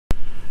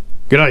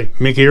G'day,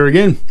 Mick here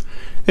again.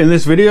 In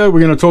this video we're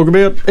going to talk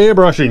about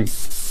airbrushing.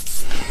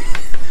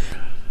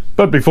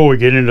 But before we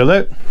get into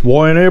that,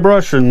 why an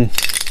airbrush and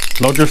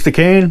not just a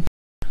can?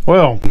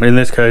 Well, in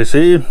this case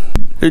here,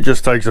 it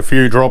just takes a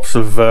few drops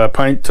of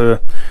paint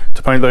to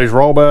paint these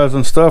roll bars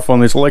and stuff on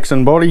this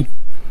Lexan body.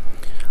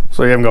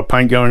 So you haven't got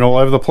paint going all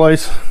over the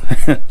place.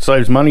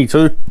 Saves money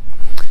too.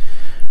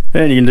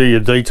 And you can do your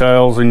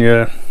details in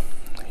your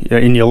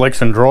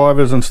Lexan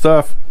drivers and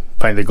stuff.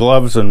 Paint the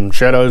gloves and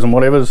shadows and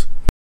whatevers.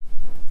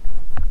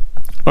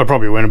 I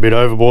probably went a bit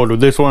overboard with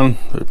this one.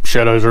 The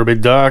shadows are a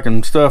bit dark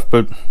and stuff,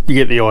 but you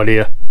get the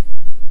idea.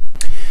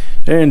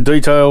 And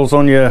details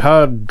on your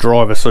hard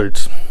driver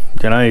suits.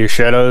 You know, your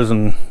shadows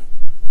and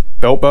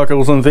belt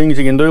buckles and things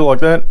you can do like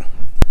that.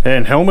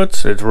 And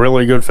helmets, it's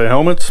really good for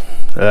helmets.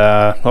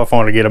 I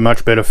find to get a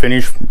much better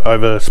finish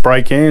over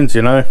spray cans,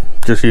 you know,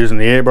 just using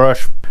the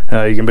airbrush.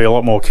 You can be a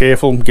lot more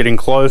careful getting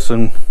close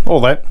and all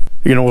that.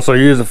 You can also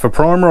use it for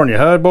primer on your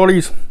hard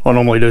bodies. I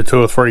normally do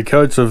 2 or 3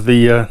 coats of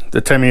the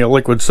Tamiya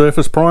liquid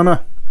surface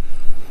primer.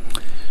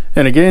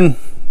 And again,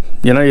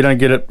 you know, you don't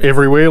get it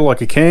everywhere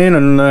like a can,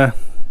 and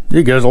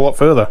it goes a lot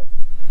further.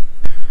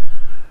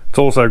 It's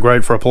also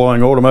great for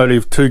applying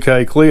automotive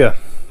 2K clear,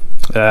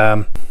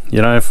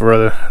 you know,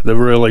 for the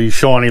really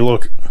shiny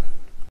look.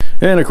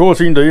 And of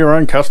course you can do your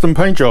own custom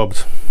paint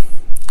jobs.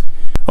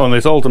 On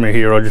this Ultima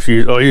here, I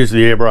use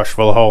the airbrush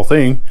for the whole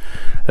thing,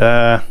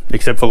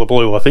 except for the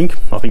blue. I think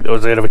that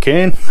was out of a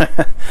can.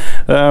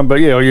 But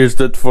yeah, I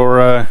used it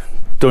for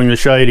doing the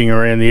shading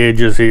around the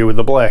edges here with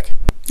the black.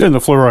 And the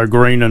fluoro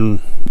green and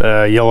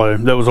yellow,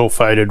 that was all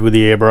faded with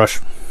the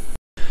airbrush.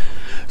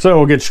 So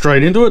we'll get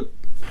straight into it.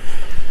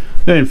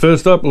 And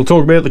first up, we'll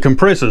talk about the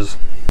compressors.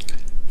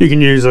 You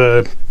can use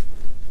a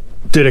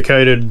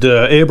dedicated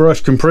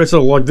airbrush compressor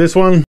like this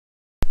one.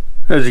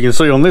 As you can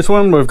see on this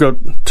one, we've got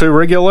 2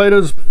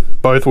 regulators,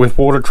 both with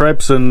water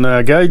traps and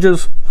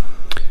gauges.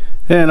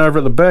 And over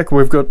at the back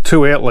we've got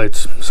 2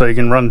 outlets, so you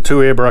can run 2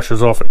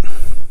 airbrushes off it.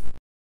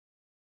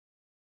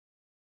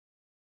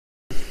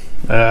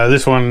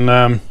 This one,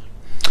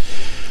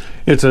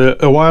 it's a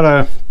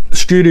Iwata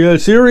Studio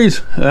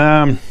Series.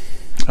 I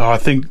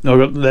think I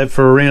got that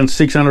for around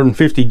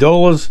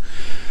 $650.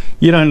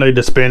 You don't need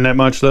to spend that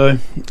much though.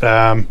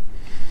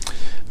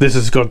 This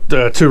has got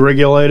 2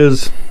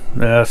 regulators.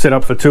 Set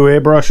up for 2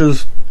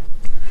 airbrushes.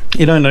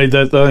 You don't need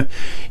that though.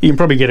 You can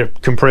probably get a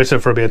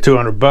compressor for about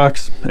 200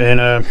 bucks.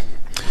 And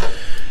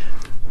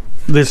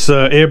this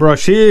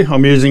airbrush here,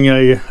 I'm using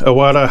a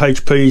Iwata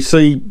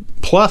HPC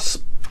Plus.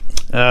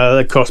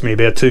 That cost me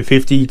about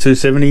 $250,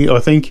 $270 I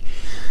think.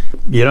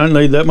 You don't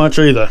need that much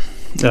either,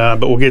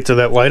 but we'll get to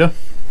that later.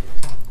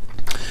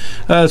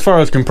 As far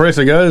as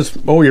compressor goes,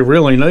 all you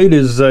really need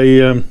is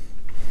a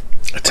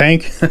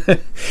tank.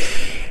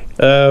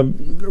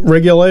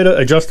 Regulator,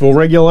 adjustable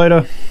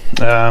regulator,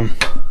 so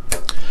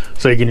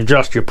you can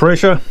adjust your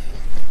pressure.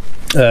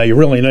 You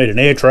really need an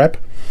air trap,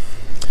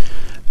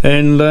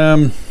 and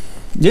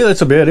yeah,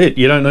 that's about it.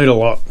 You don't need a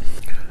lot.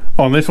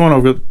 On this one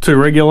I've got 2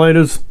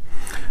 regulators,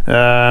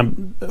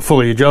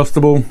 fully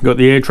adjustable, got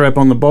the air trap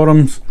on the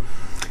bottoms,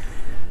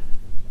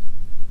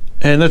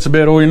 and that's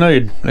about all you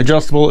need.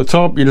 Adjustable at the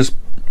top,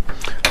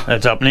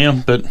 that's up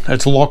now, but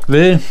it's locked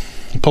there.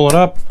 You pull it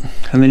up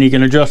and then you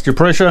can adjust your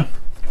pressure.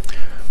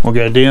 We'll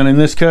go down in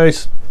this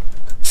case,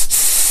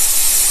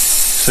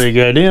 so you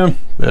go down,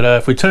 but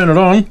if we turn it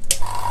on,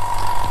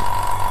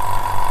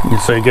 you can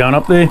see it going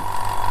up there,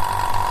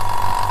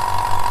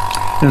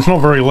 and it's not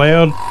very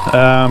loud.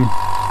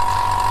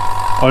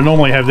 I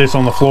normally have this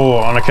on the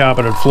floor, on a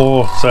carpeted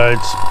floor, so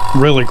it's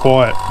really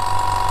quiet.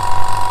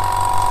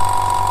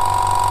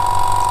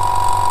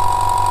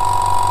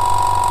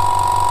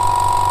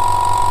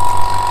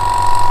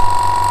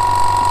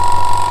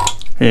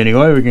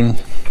 Anyway, we can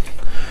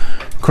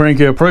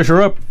crank our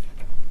pressure up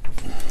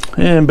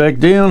and back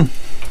down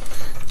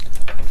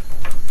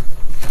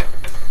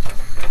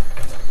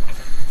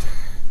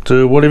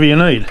to whatever you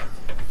need.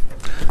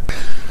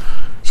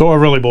 So I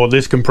really bought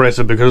this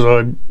compressor because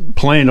I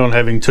planned on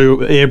having 2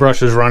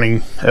 airbrushes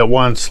running at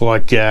once,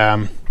 like you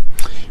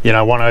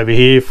know, one over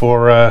here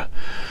for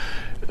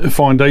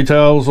fine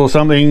details or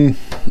something,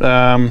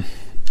 and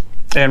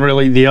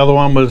really the other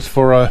one was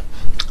for a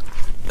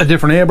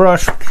different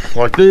airbrush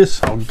like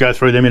this. I'll go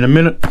through them in a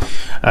minute.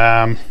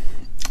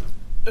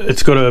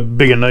 It's got a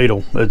bigger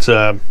needle. It's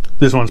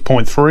this one's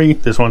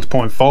 0.3, this one's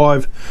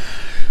 0.5,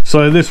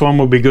 so this one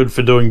will be good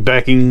for doing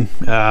backing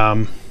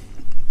on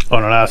an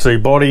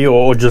RC body,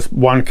 or just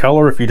one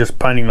color if you're just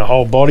painting the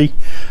whole body.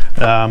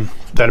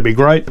 That'd be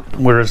great,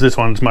 whereas this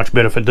one's much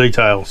better for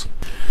details.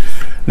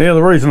 Now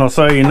the reason I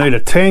say you need a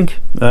tank,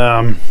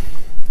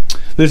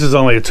 this is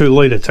only a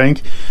 2-litre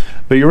tank,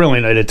 but you really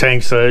need a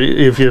tank. So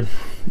if you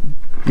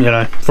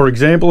know, for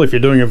example, if you're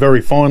doing a very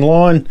fine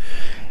line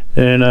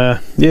and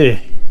yeah,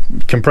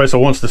 compressor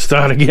wants to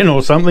start again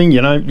or something,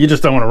 you know, you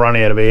just don't want to run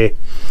out of air.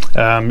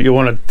 You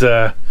want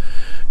it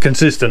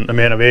consistent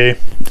amount of air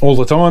all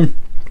the time.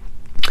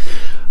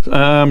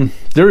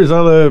 There is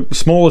other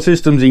smaller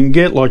systems you can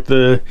get, like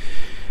the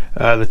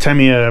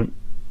Tamiya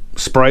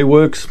spray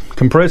works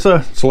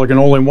compressor. It's like an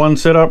all-in-one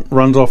setup,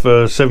 runs off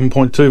a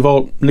 7.2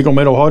 volt nickel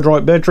metal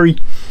hydride battery.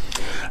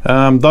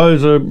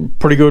 Those are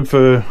pretty good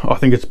for, I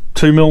think it's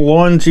 2mm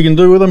lines you can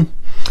do with them,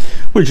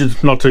 which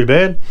is not too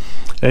bad.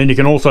 And you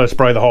can also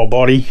spray the whole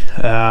body.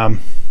 Yeah,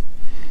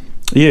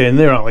 and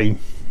they're only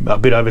a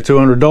bit over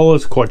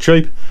 $200, quite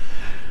cheap.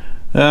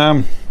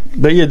 But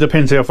yeah, it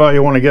depends how far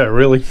you want to go,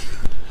 really.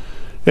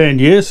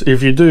 And yes,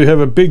 if you do have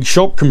a big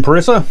shop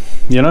compressor,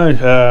 you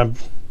know,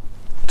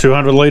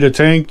 200 litre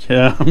tank,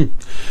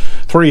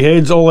 3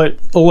 heads, all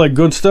that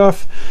good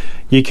stuff,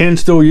 you can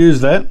still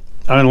use that.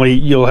 Only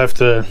you'll have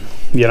to,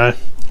 you know,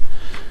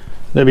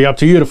 that'll be up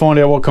to you to find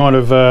out what kind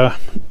of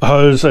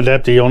hose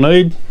adapter you'll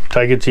need.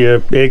 Take it to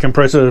your air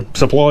compressor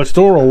supply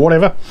store or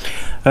whatever.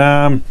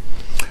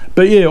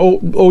 But yeah,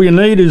 all you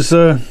need is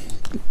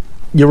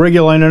your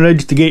regulator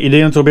needs to get you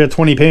down to about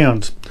 20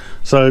 pounds.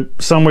 So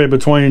somewhere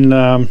between,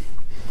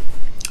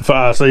 for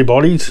RC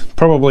bodies,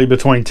 probably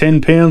between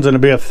 10 pounds and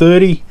about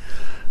 30.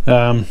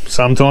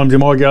 Sometimes you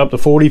might go up to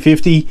 40,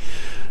 50.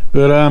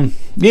 But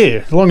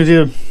yeah, as long as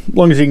you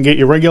can get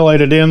your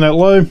regulator down that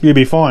low, you'll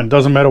be fine.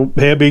 Doesn't matter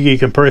how big your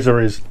compressor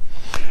is.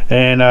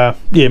 And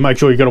yeah, make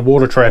sure you got a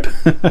water trap.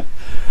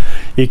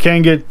 You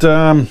can get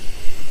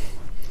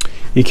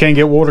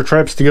water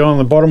traps to go on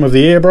the bottom of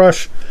the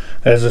airbrush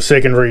as a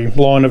secondary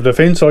line of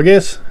defense, I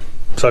guess,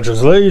 such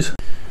as these.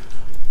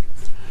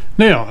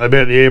 Now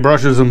about the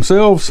airbrushes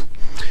themselves,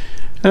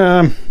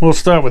 we'll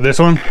start with this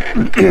one.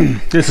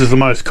 This is the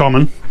most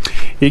common.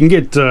 You can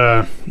get,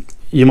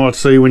 you might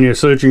see when you're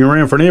searching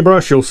around for an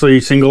airbrush, you'll see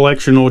single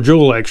action or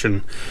dual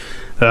action.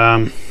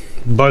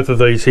 Both of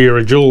these here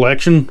are dual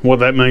action. What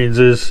that means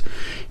is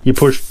you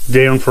push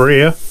down for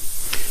air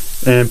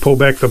and pull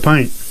back for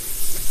paint.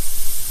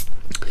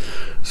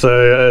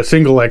 So a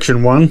single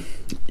action one,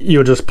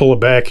 you'll just pull it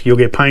back, you'll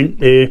get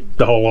paint, air,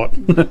 the whole lot.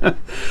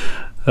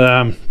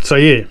 So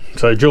yeah,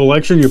 so dual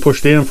action, you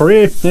push down for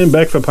air and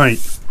back for paint.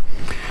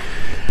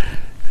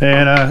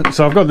 And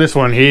so I've got this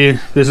one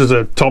here. This is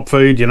a top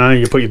feed, you know,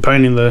 you put your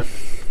paint in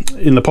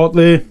the pot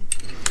there,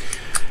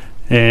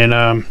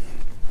 and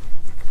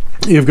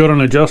you've got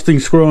an adjusting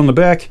screw on the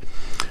back.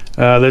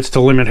 That's to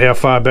limit how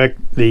far back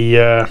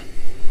the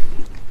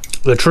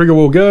trigger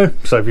will go.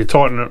 So if you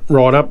tighten it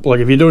right up, like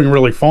if you're doing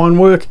really fine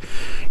work,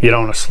 you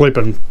don't want to slip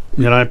and,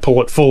 you know,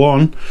 pull it full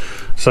on.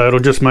 So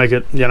it'll just make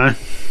it, you know,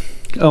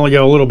 only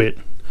go a little bit.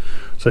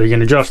 So you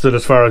can adjust it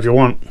as far as you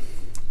want.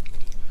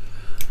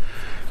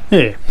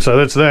 Yeah, so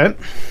that's that.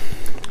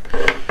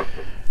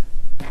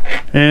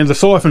 And the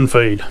siphon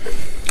feed.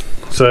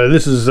 So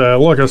this is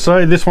like I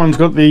say, this one's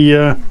got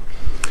the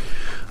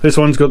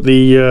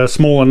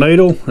smaller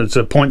needle. It's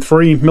a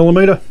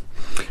 0.3mm,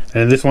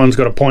 and this one's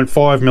got a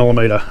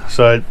 0.5mm.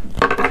 So it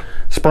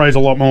sprays a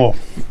lot more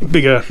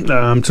bigger.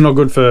 It's not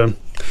good for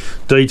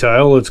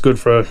detail. It's good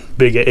for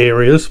bigger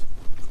areas.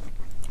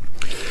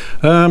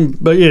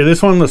 But yeah,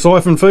 this one, the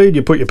siphon feed,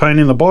 you put your paint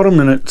in the bottom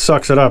and it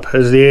sucks it up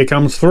as the air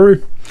comes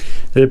through.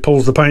 It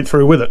pulls the paint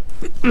through with it.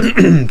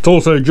 It's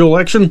also dual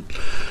action,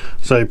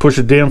 so you push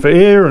it down for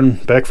air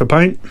and back for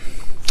paint.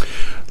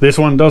 This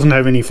one doesn't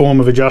have any form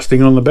of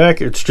adjusting on the back.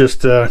 It's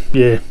just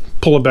yeah,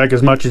 pull it back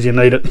as much as you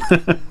need it.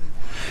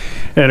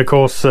 And of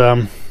course,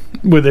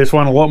 with this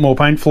one, a lot more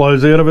paint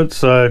flows out of it,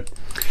 so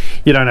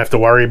you don't have to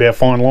worry about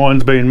fine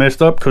lines being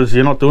messed up because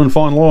you're not doing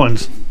fine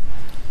lines.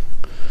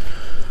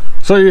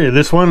 So yeah,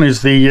 this one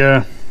is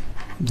the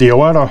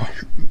Iwata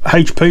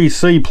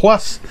HPC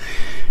Plus,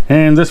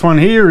 and this one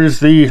here is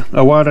the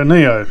Iwata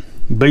Neo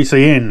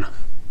BCN.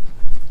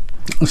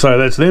 So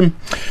that's them.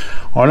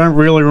 I don't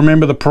really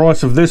remember the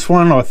price of this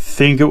one. I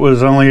think it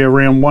was only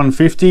around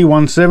 150,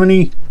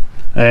 170,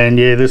 and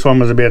yeah, this one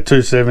was about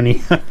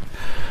 270.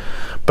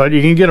 But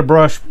you can get a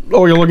brush.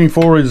 All you're looking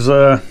for is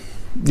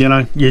you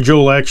know, your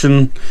dual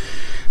action.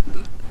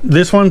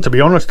 This one, to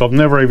be honest, I've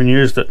never even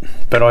used it,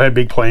 but I had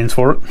big plans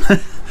for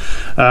it.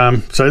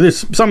 So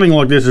something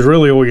like this is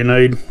really all you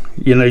need.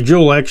 You need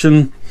dual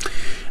action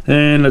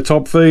and a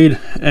top feed,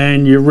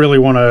 and you really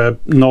want a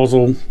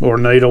nozzle or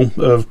a needle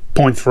of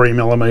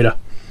 0.3mm.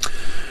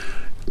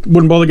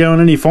 Wouldn't bother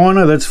going any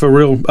finer. That's for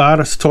real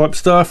artist type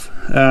stuff.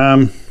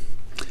 And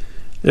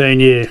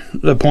yeah,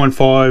 the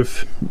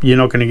 0.5, you're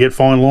not going to get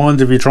fine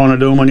lines if you're trying to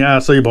do them on your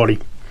RC body.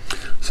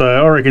 So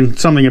I reckon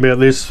something about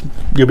this,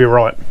 you'll be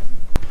right.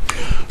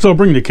 So I'll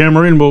bring the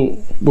camera in,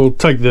 we'll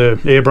take the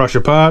airbrush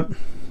apart,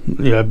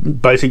 you know,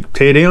 basic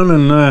tear down,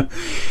 and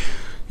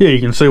yeah, you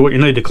can see what you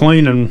need to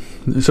clean and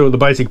see what the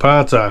basic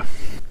parts are.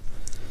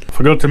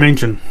 Forgot to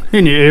mention,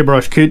 in your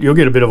airbrush kit you'll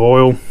get a bit of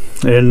oil,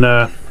 and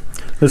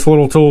this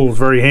little tool is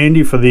very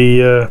handy for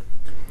the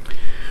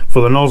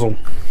nozzle.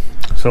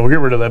 So we'll get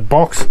rid of that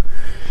box.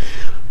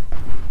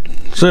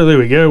 So there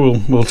we go,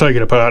 we'll take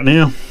it apart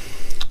now.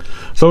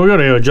 So we've got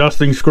our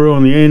adjusting screw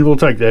on the end, we'll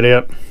take that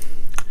out.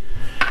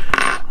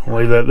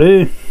 Leave that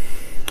there,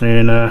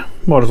 and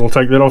might as well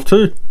take that off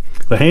too,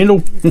 the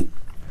handle.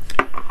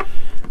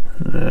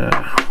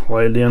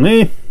 Lay it down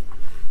there,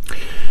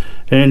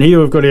 and here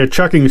we've got our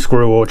chucking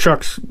screw, or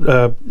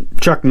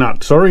chuck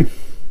nut, sorry.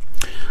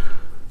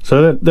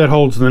 So that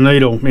holds the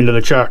needle into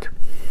the chuck.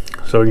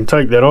 So we can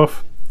take that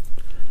off.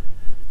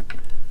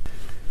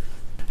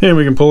 And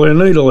we can pull our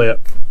needle out.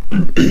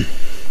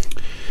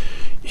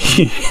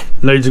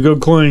 Needs a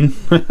good clean.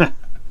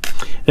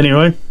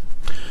 Anyway,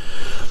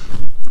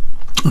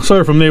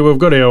 so from there we've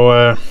got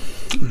our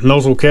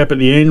nozzle cap at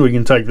the end. We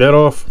can take that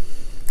off.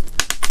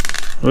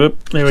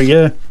 Whoop, there we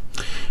go.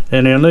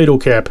 And our needle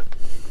cap.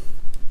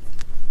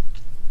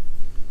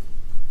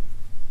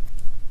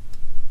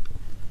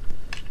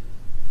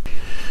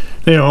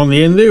 Now on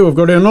the end there we've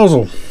got our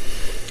nozzle.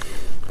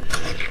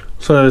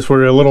 So that's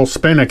where our little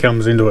spanner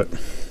comes into it.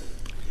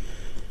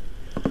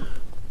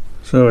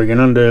 So we can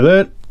undo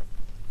that.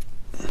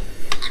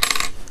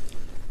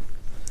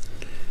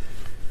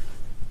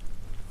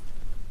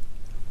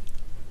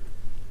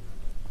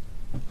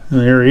 And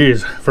there he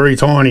is, very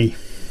tiny.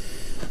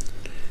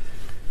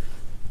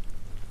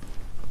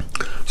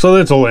 So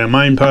that's all our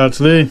main parts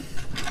there.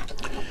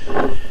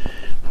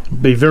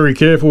 Be very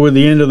careful with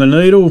the end of the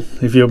needle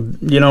if you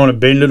don't want to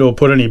bend it or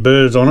put any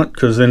burrs on it,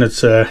 because then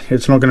it's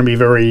not going to be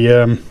very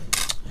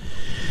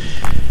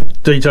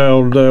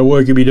detailed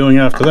work you'll be doing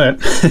after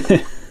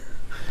that.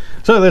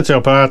 So that's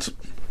our parts.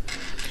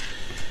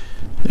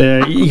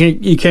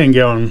 You can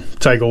go and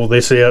take all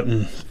this out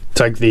and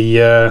take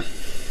the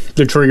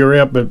trigger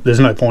out, but there's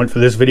no point for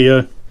this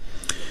video.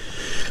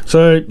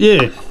 So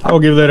yeah, I'll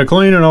give that a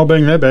clean and I'll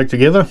bang that back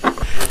together.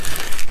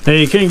 Now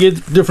you can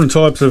get different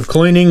types of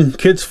cleaning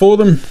kits for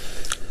them.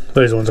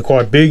 These ones are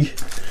quite big,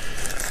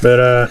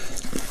 but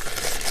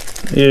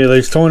yeah,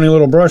 these tiny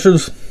little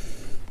brushes,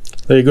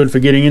 they're good for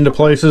getting into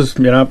places,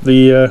 up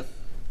the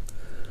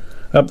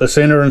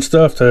center and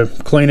stuff, to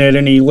clean out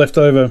any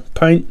leftover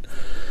paint.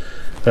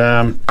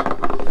 So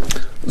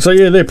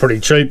yeah, they're pretty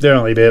cheap. They're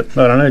only about,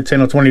 I don't know,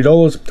 $10 or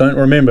 $20, don't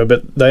remember,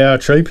 but they are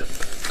cheap.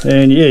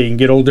 And yeah, you can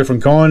get all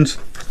different kinds.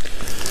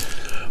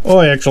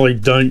 I actually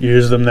don't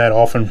use them that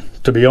often,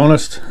 to be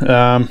honest.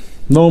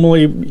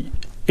 Normally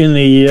in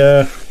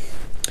the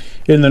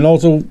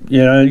nozzle,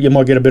 you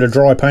might get a bit of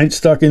dry paint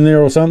stuck in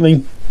there or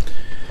something,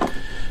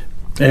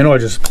 and I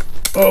just,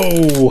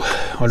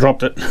 I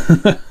dropped it.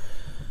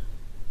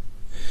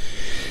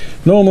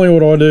 Normally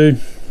what I do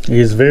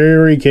is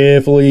very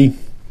carefully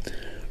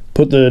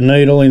put the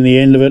needle in the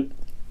end of it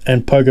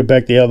and poke it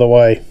back the other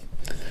way,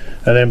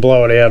 and then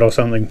blow it out or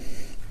something.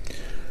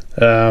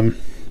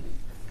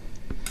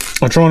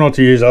 I try not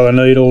to use other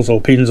needles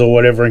or pins or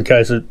whatever in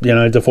case it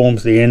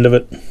deforms the end of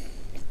it.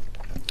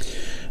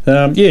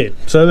 Yeah,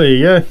 so there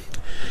you go.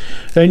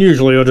 And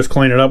usually I just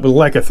clean it up with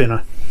lacquer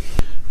thinner.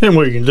 And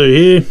what you can do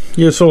here,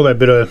 you saw that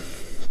bit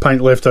of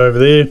paint left over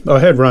there. I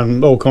had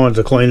run all kinds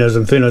of cleaners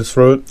and thinners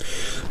through it,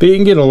 but you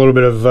can get a little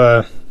bit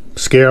of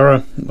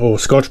scourer or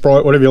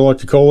Scotch-Brite, whatever you like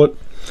to call it,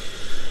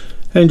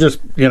 and just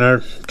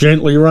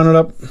gently run it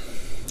up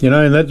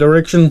in that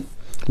direction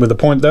with the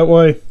point that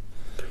way.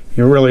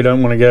 You really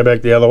don't want to go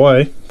back the other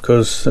way,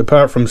 because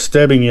apart from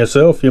stabbing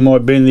yourself, you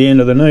might bend the end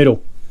of the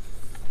needle.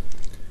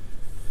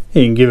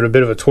 You can give it a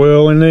bit of a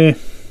twirl in there.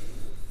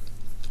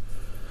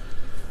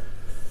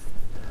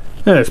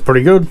 That's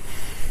pretty good.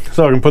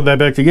 So I can put that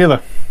back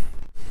together.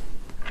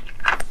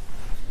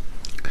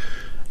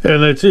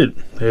 And that's it.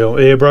 The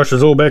airbrush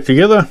is all back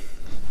together.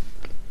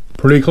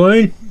 Pretty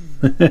clean.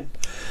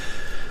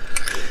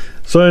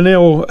 So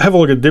now we'll have a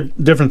look at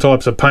different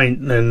types of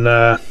paint and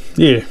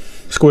yeah,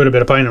 squirt a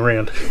bit of paint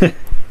around.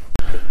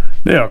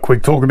 Now a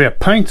quick talk about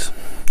paints.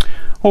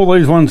 All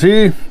these ones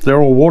here,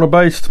 they're all water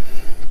based.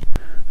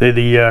 They're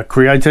the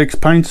Createx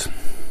paints.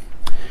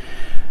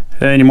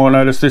 And you might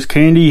notice this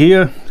candy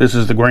here. This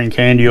is the green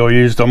candy I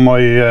used on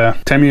my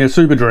Tamiya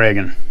Super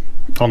Dragon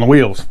on the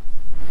wheels.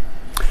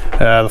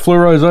 The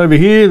fluoros over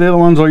here, they're the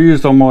ones I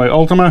used on my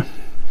Ultima.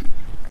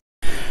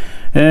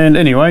 And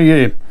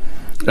anyway,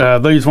 yeah,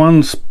 these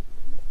ones,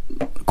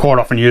 quite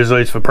often use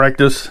these for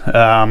practice.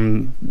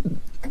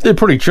 They're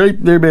pretty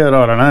cheap. They're about,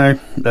 I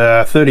don't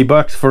know, 30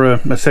 bucks for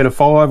a set of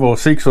 5 or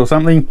 6 or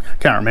something.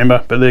 Can't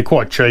remember, but they're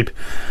quite cheap.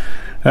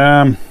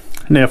 Now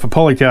for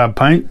polycarb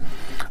paint,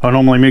 I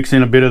normally mix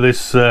in a bit of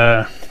this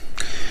 40-30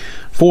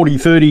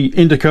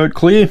 Intercoat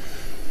Clear.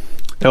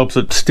 Helps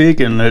it stick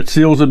and it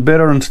seals it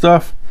better and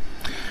stuff.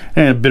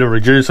 And a bit of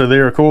reducer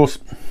there, of course.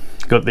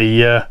 Got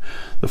the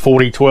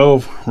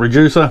 40-12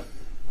 reducer.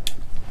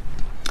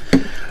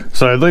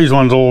 So these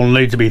ones all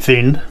need to be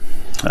thinned.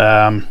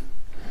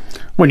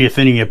 When you're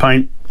thinning your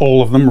paint,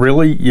 all of them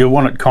really, you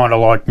want it kind of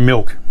like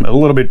milk, a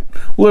little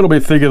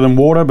bit thicker than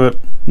water, but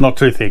not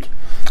too thick.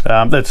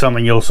 That's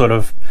something you'll sort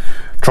of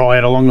try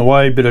out along the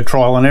way, bit of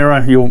trial and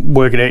error, you'll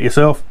work it out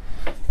yourself.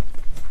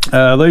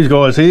 These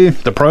guys here,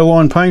 the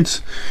Proline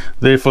paints,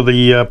 they're for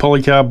the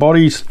polycarb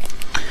bodies.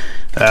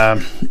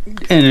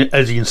 And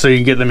as you can see,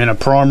 you get them in a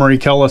primary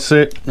color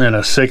set and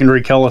a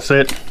secondary color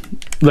set.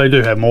 They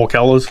do have more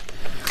colors.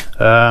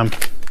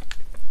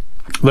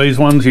 These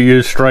ones you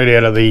use straight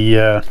out of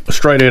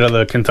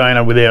the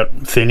container without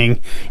thinning.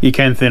 You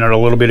can thin it a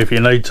little bit if you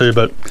need to,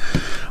 but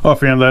I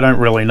found they don't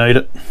really need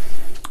it.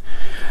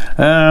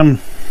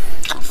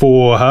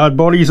 For hard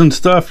bodies and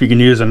stuff, you can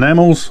use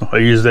enamels. I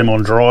use them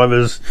on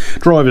drivers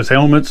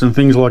helmets and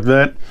things like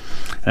that.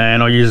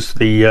 And I use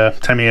the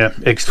Tamiya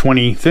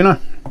X20 thinner.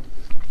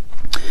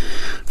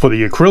 For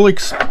the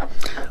acrylics,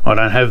 I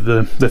don't have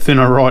the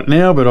thinner right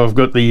now, but I've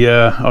got the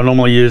I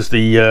normally use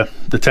the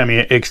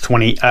Tamiya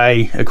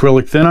X20A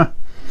acrylic thinner,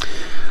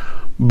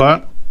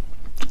 but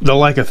the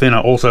lacquer thinner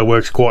also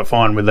works quite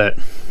fine with that.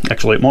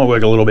 Actually, it might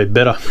work a little bit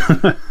better.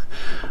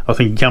 I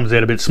think it comes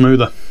out a bit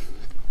smoother.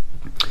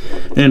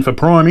 And for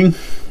priming,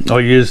 I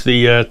use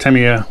the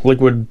Tamiya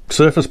liquid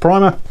surface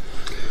primer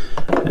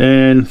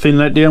and thin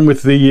that down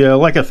with the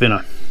lacquer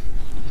thinner.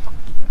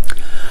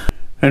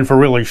 And for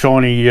really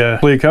shiny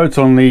clear coats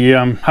on the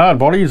hard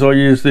bodies, I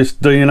use this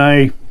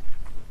DNA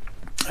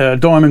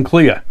Diamond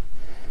Clear.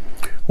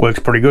 Works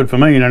pretty good for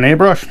me in an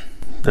airbrush.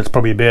 That's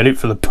probably about it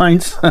for the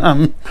paints.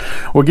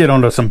 We'll get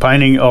onto some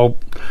painting. I'll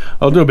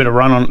do a bit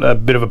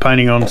of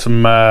painting on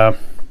some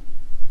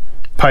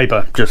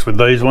paper just with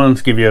these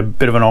ones, give you a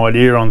bit of an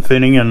idea on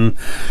thinning and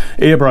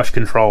airbrush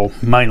control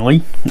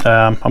mainly.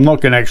 I'm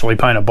not going to actually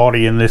paint a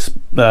body in this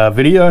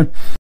video,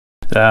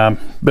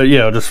 but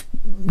yeah, I'll just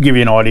give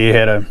you an idea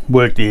how to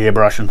work the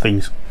airbrush and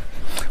things.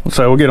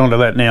 So we'll get onto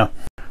that now.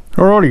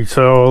 Alrighty,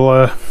 so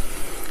I'll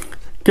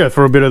go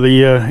through a bit of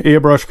the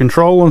airbrush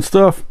control and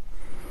stuff.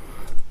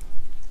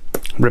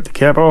 Rip the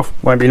cap off,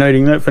 won't be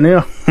needing that for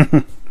now.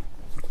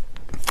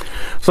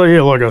 So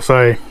yeah, like I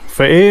say,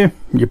 for air,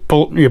 you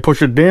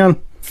push it down,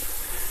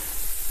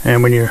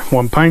 and when you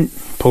want paint,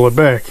 pull it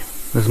back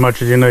as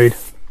much as you need.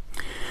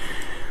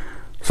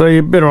 So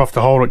you're better off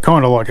to hold it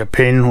kind of like a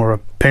pen or a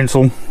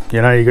pencil.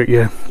 You know, you got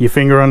your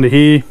finger under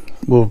here,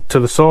 well, to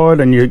the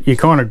side, and you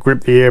kind of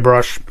grip the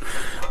airbrush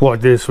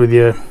like this with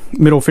your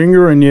middle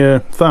finger and your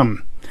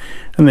thumb,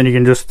 and then you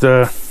can just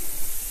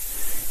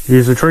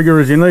use the trigger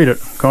as you need it,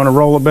 kind of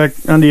roll it back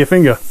under your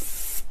finger.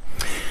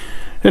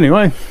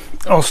 Anyway,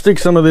 I'll stick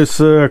some of this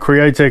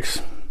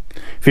Createx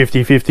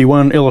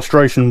 5051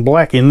 illustration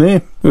black in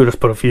there. We'll just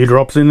put a few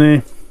drops in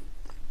there.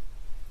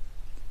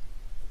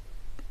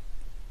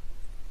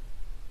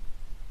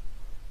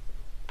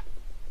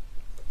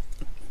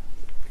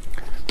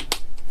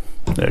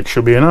 That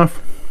should be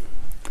enough.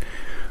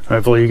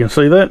 Hopefully you can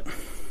see that.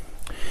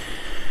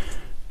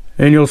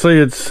 And you'll see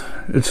it's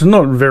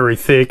not very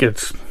thick,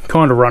 it's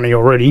kind of runny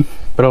already,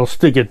 but I'll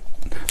stick a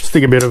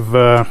bit of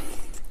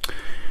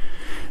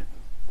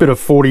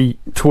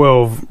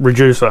 4012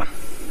 reducer,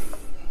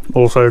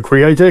 also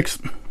Createx.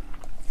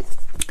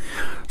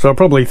 So I'll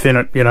probably thin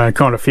it, you know,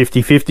 kind of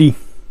 50-50.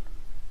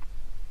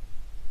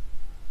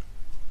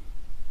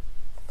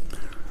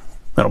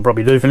 That'll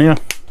probably do for now.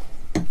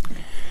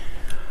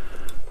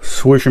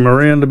 Swish them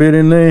around a bit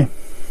in there,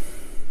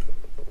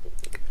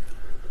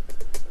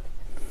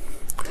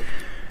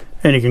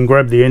 and you can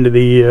grab the end of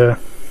the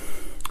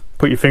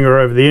put your finger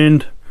over the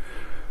end,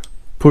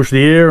 push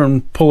the air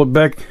and pull it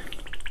back,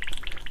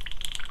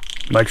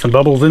 make some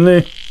bubbles in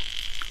there,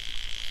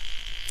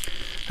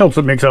 helps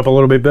it mix up a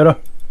little bit better.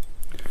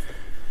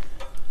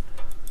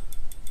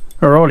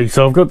 Alrighty,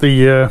 so I've got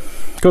the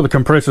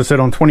compressor set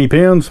on 20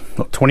 pounds,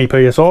 not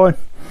 20 psi.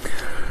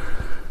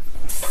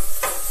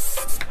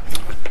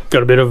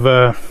 Got a bit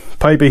of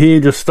paper here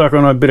just stuck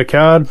on a bit of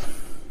card,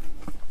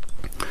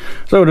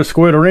 so we'll just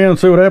squirt around and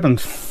see what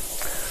happens.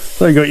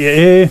 So you got your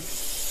air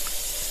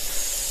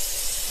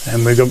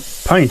and we got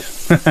paint.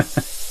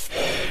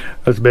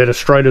 That's about as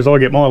straight as I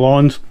get my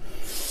lines.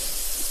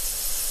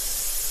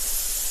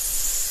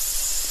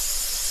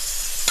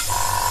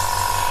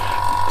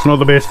 It's not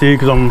the best here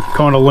because I'm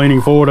kind of leaning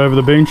forward over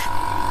the bench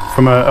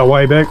from a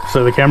way back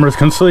so the cameras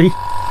can see.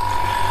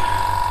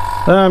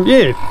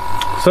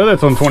 Yeah, so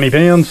that's on 20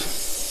 pounds.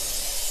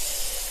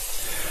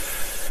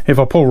 If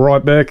I pull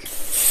right back,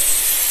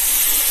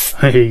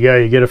 there you go,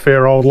 you get a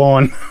fair old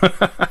line.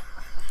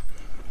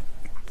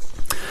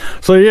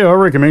 So yeah, I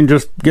recommend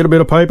just get a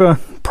bit of paper,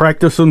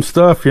 practice some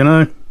stuff, you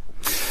know.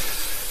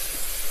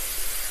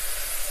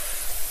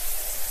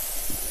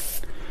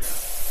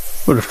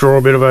 We'll just draw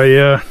a bit of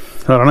a, I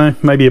don't know,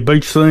 maybe a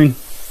beach scene.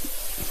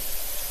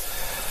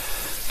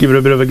 Give it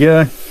a bit of a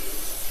go.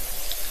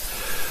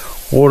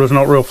 Water's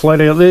not real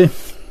flat out there.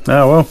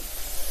 Oh well.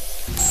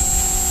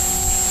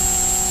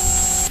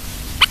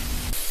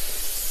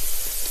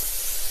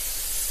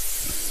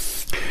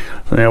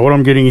 Now what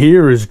I'm getting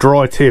here is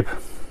dry tip.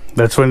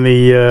 That's when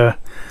the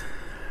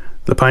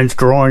paint's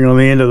drying on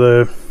the end of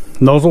the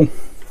nozzle.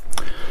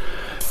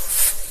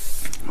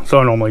 So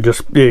I normally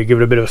just, yeah,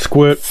 give it a bit of a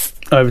squirt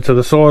over to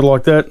the side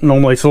like that.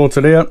 Normally sorts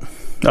it out.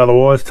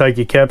 Otherwise, take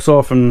your caps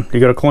off and you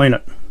got to clean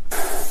it.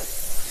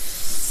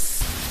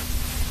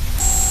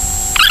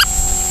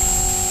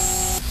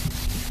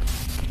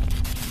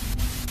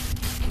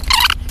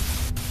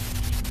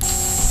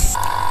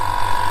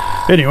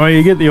 Anyway,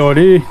 you get the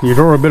idea. You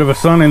draw a bit of a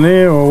sun in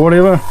there or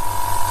whatever.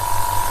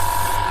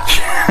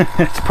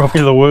 It's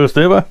probably the worst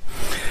ever.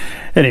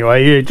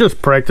 Anyway, yeah,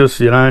 just practice,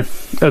 you know.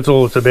 That's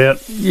all it's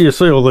about. You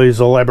see all these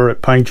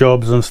elaborate paint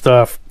jobs and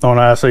stuff on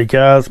RC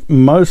cars.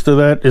 Most of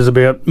that is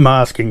about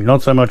masking,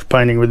 not so much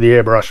painting with the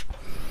airbrush.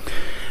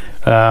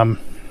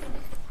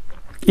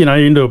 you know,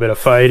 you can do a bit of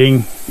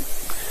fading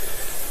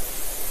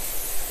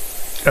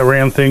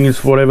around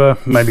things, whatever.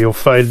 Maybe you'll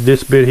fade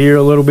this bit here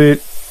a little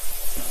bit.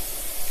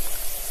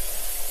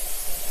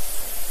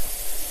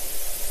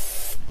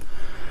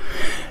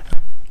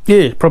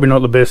 Yeah, probably not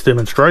the best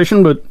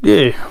demonstration, but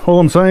yeah, all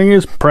I'm saying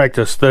is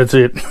practice, that's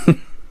it.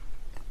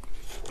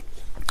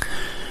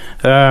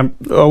 I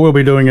will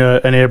be doing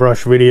an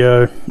airbrush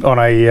video on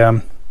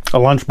a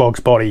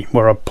lunchbox body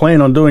where I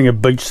plan on doing a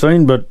beach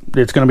scene, but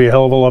it's going to be a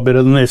hell of a lot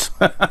better than this.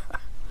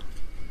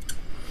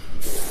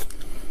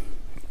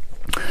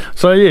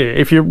 So yeah,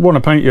 if you want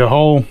to paint your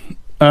whole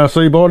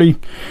RC body,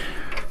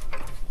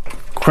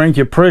 crank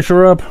your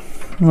pressure up.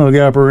 I'll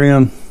go up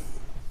around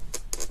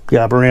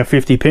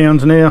 50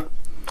 pounds now.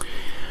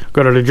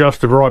 Got it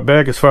adjusted right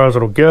back as far as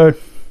it'll go.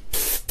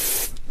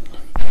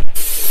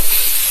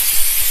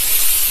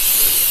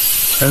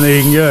 And there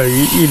you can go,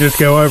 you just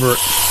go over it.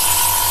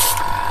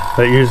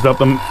 That used up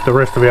the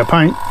rest of our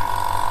paint.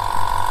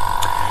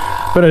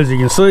 But as you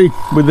can see,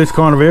 with this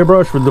kind of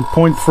airbrush, with the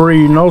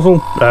 0.3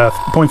 nozzle,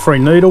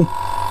 0.3 needle,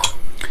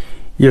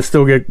 you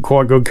still get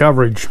quite good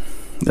coverage.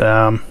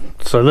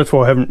 So that's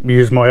why I haven't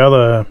used my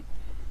other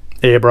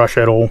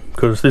airbrush at all,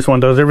 because this one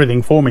does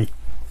everything for me.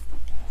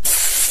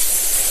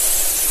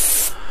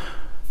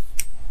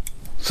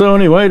 So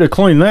anyway, to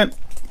clean that,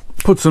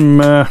 put some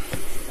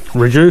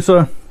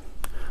reducer.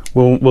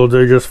 Will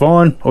do just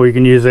fine, or you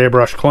can use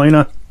airbrush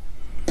cleaner.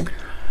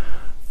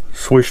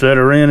 Swish that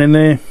around in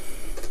there.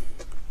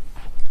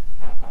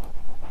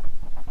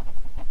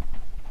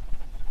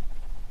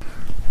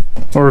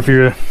 Or if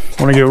you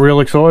want to get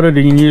real excited,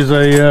 you can use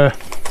a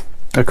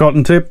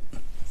cotton tip.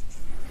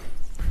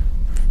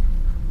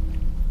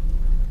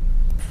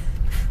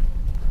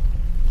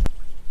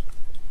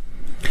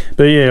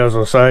 But yeah, as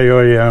I say,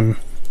 I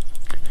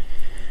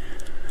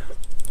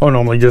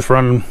normally just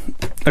run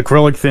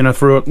acrylic thinner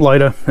through it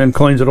later and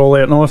cleans it all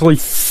out nicely.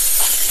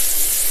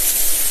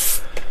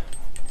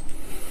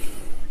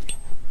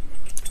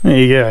 There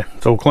you go,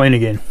 it's all clean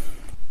again.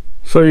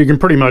 So you can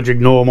pretty much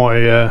ignore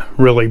my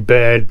really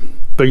bad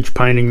beach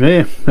painting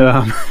there,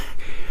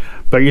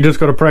 but you just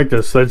got to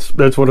practice.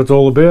 That's what it's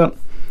all about.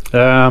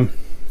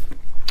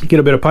 Get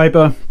a bit of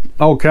paper,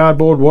 old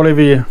cardboard,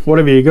 whatever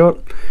you got.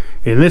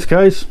 In this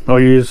case, I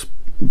use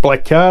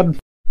black card.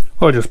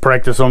 I just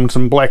practice on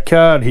some black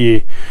card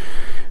here,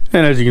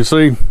 and as you can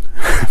see,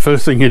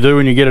 first thing you do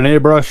when you get an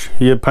airbrush,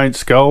 you paint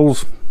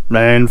skulls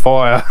and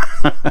fire.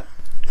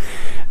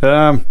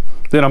 Then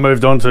I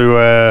moved on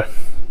to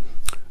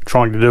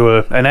trying to do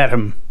an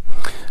atom.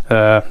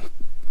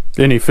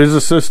 Any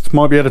physicist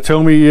might be able to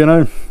tell me, you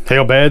know,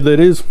 how bad that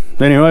is.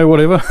 Anyway,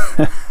 whatever.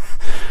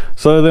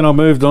 So then I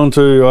moved on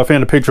to, I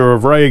found a picture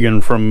of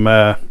Reagan from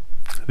The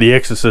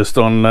Exorcist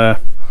on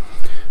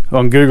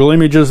Google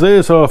Images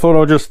there, so I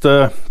thought I'd just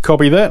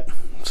copy that.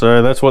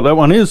 So that's what that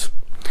one is.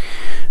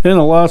 Then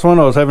the last one,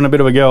 I was having a bit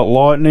of a go at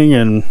lightning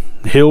and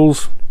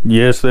hills.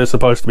 Yes, they're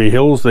supposed to be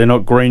hills, they're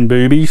not green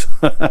boobies.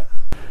 Yeah,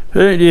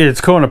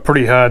 it's kind of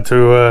pretty hard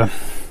to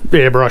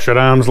airbrush at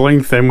arm's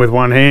length, and with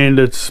one hand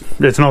it's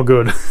not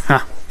good.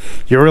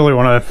 You really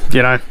want to,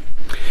 you know,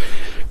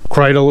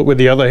 cradle it with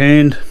the other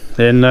hand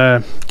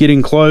and get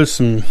in close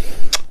and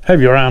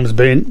have your arms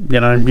bent. You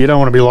know, you don't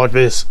want to be like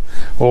this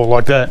or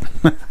like that.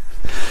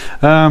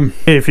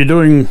 If you're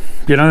doing,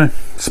 you know,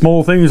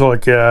 small things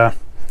like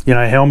you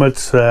know,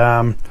 helmets,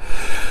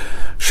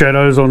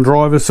 shadows on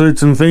driver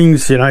suits and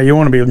things, you know, you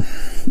want to be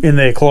in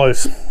there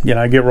close, you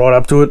know, get right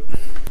up to it.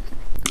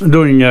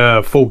 Doing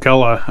full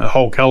color, a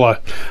whole color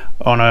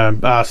on a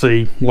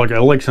RC like a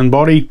Lexan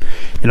body,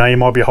 you know, you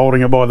might be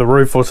holding it by the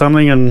roof or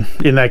something, and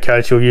in that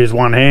case you'll use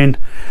one hand.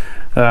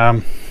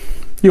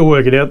 You'll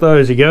work it out though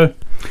as you go,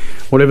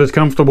 whatever's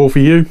comfortable for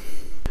you.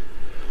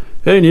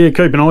 And yeah,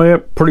 keep an eye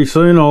out. Pretty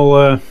soon I'll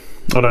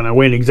I don't know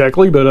when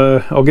exactly, but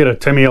I'll get a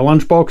Tamiya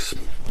lunchbox,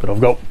 but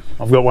I've got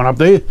one up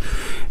there.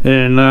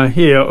 And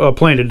yeah, I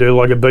plan to do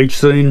like a beach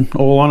scene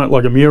all on it,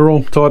 like a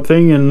mural type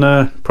thing, and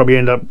probably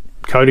end up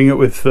coating it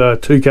with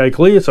 2K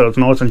clear so it's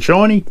nice and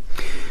shiny.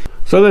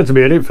 So that's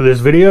about it for this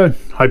video.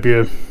 Hope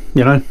you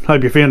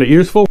found it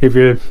useful if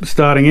you're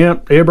starting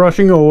out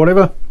airbrushing or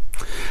whatever.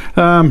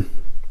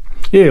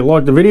 Yeah,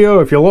 like the video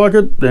if you like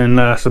it,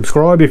 and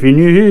subscribe if you're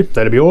new here,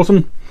 that'd be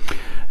awesome.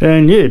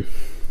 And yeah,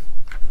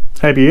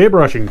 happy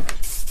airbrushing.